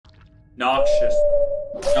Noxious.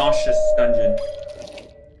 Noxious dungeon.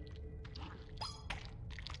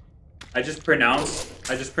 I just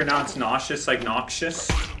pronounced nauseous like noxious.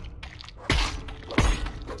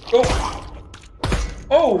 Oh!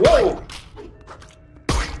 Oh, whoa!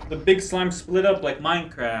 The big slime split up like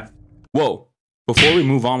Minecraft. Whoa, before we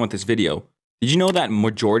move on with this video, did you know that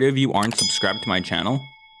majority of you aren't subscribed to my channel?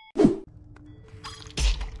 Would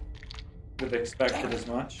have expected as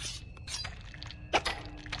much.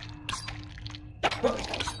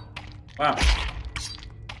 Wow.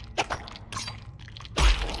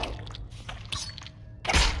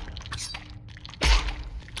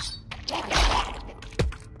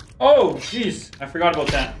 Oh, jeez. I forgot about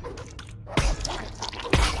that.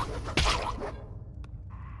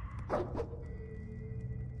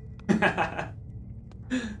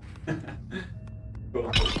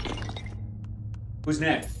 Cool. Who's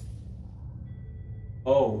next?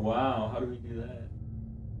 Oh, wow. How do we do that?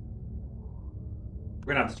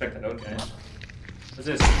 We're gonna have to check that out, guys. What's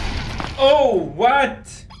this? Oh,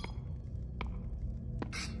 what?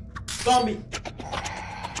 Zombie.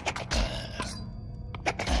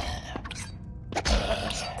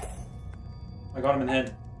 I got him in the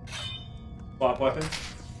head. Swap weapon.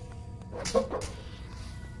 Oh.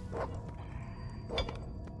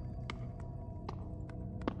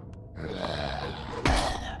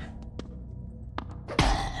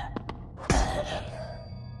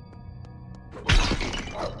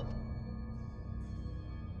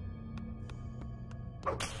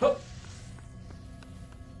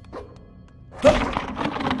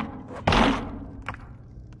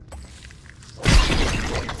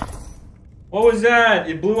 What was that?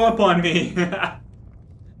 It blew up on me. I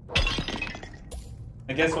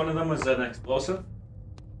guess one of them was an explosive.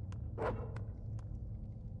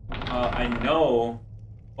 I know.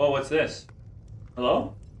 Oh, what's this?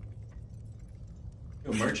 Hello?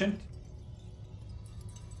 You a merchant?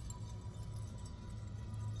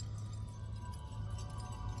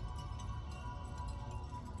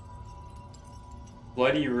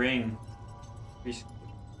 Bloody ring.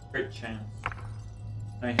 Crit chance.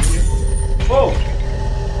 Can I hit you? Whoa!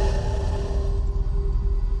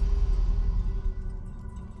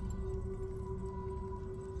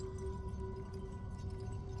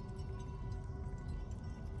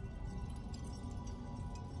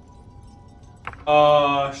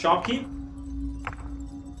 Shopkeep?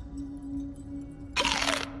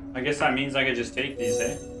 I guess that means I could just take these,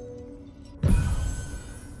 eh?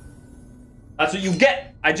 That's what you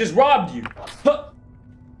get! I just robbed you! Huh.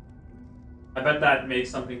 I bet that makes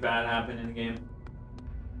something bad happen in the game.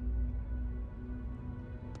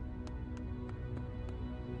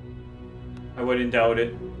 I wouldn't doubt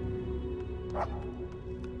it.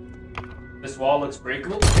 This wall looks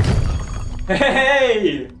breakable.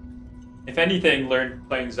 Hey! If anything, learn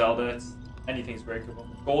playing Zelda, anything's breakable.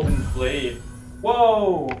 Golden blade.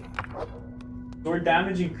 Whoa! Sword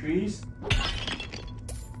damage increased.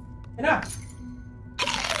 Enough.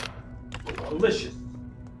 Delicious.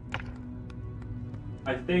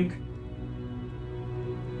 I think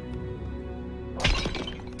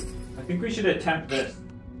we should attempt this.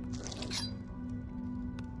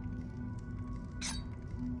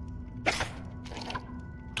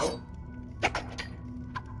 Oh.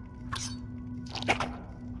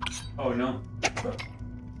 Oh no.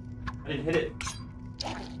 I didn't hit it.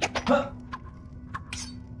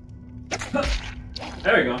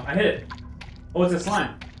 There we go. I hit it. Oh, it's a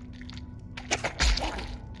slime.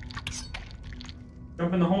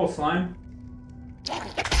 Jump in the hole, slime.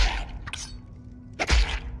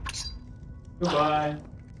 Goodbye.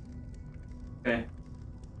 Okay.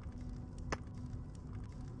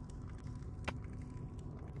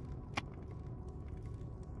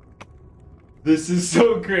 This is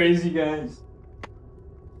so crazy, guys.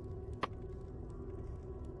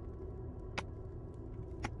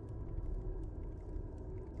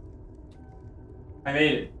 I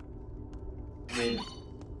made it. I made it.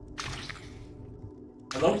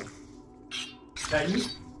 Hello? Is that you?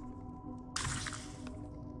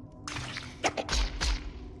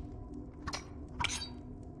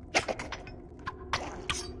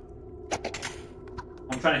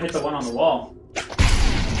 I'm trying to hit the one on the wall.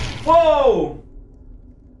 Whoa!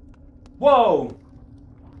 Whoa!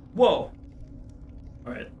 Whoa!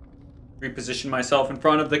 Alright. Reposition myself in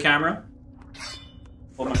front of the camera.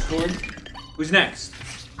 Hold my sword. Who's next?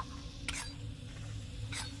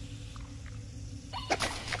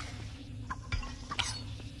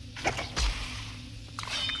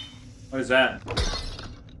 What is that?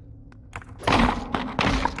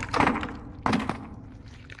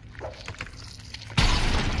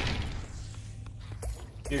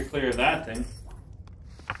 You're clear of that thing.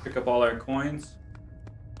 Pick up all our coins.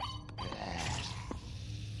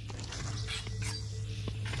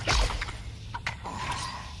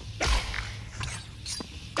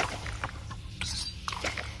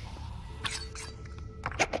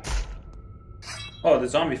 Oh, the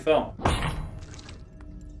zombie fell.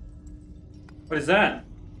 What is that?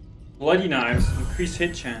 Bloody knives. Increased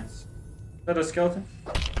hit chance. Is that a skeleton?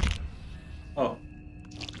 Oh.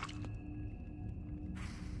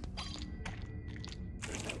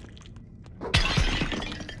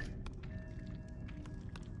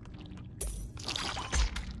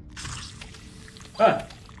 Ah.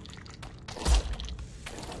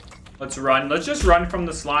 Let's run. Let's just run from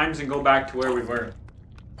the slimes and go back to where we were.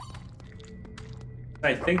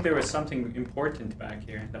 I think there was something important back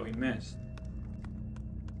here that we missed.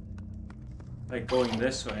 Like going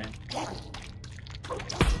this way.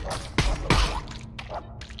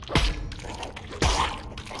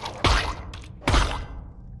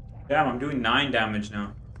 Damn, I'm doing 9 damage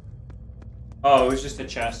now. Oh, it was just a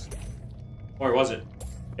chest. Or was it?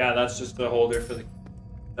 Yeah, that's just the holder for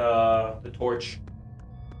the torch.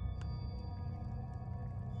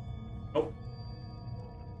 Oh.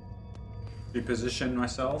 Reposition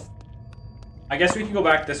myself. I guess we can go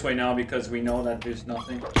back this way now because we know that there's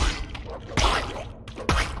nothing.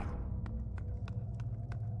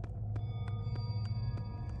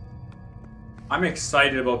 I'm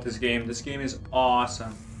excited about this game. This game is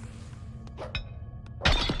awesome.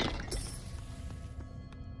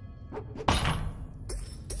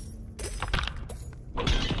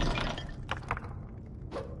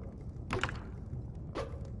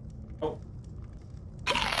 Oh.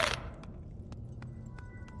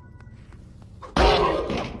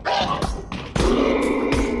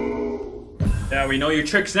 Yeah, we know your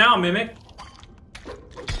tricks now, Mimic.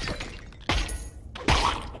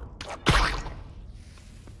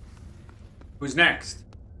 Who's next?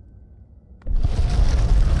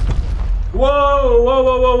 Whoa, whoa,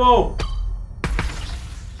 whoa, whoa, whoa.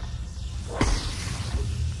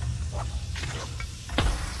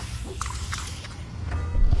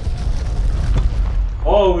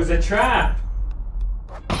 Oh, it was a trap.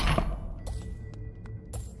 I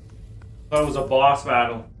thought it was a boss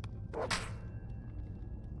battle.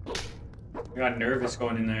 I got nervous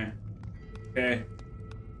going in there. Okay.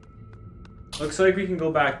 Looks like we can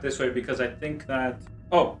go back this way because I think that...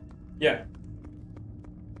 Oh, yeah.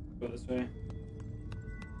 Go this way.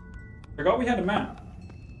 Forgot we had a map.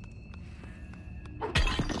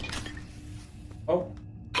 Oh.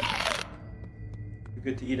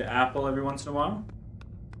 Good to eat an apple every once in a while.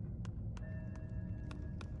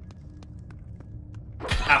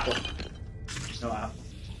 Apple. No apple.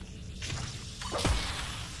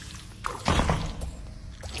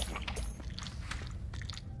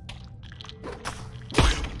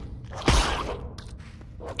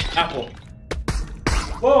 Apple.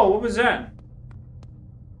 Whoa, what was that?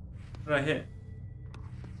 What did I hit?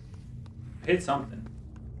 I hit something.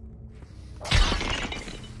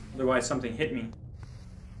 Otherwise something hit me.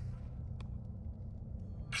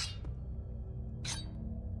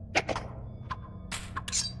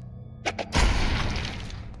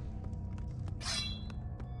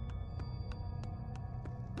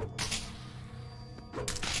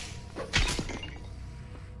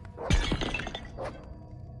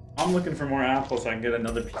 I'm looking for more apples so I can get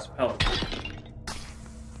another piece of pellet.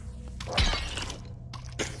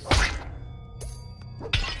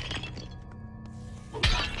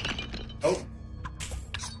 Oh.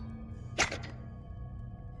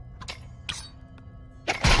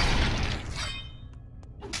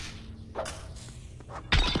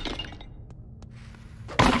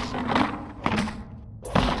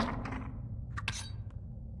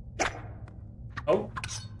 Oh.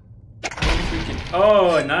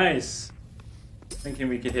 Oh, nice. Thinking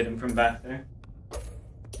we could hit him from back there.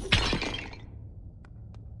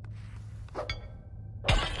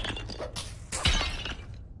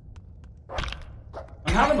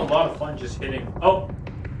 I'm having a lot of fun just hitting. Oh,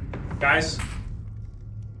 guys.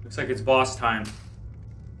 Looks like it's boss time.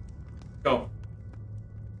 Go.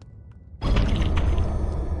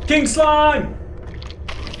 King Slime!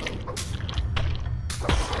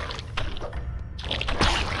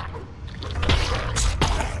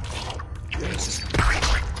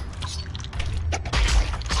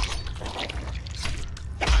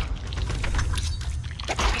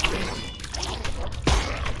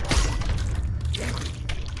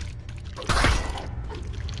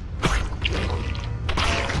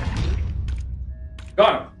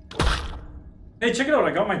 Got him. Hey, check it out.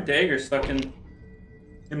 I got my dagger stuck in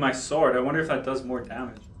my sword. I wonder if that does more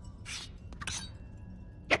damage.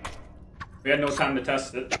 We had no time to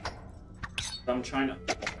test it. I'm trying to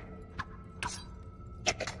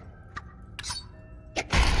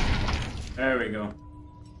There we go.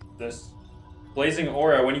 This blazing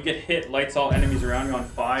aura, when you get hit, lights all enemies around you on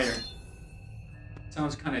fire.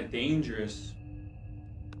 Sounds kind of dangerous.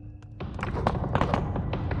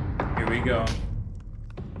 Here we go.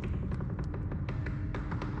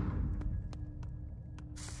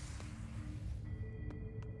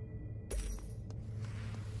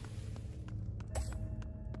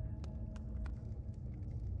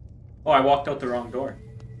 Oh, I walked out the wrong door.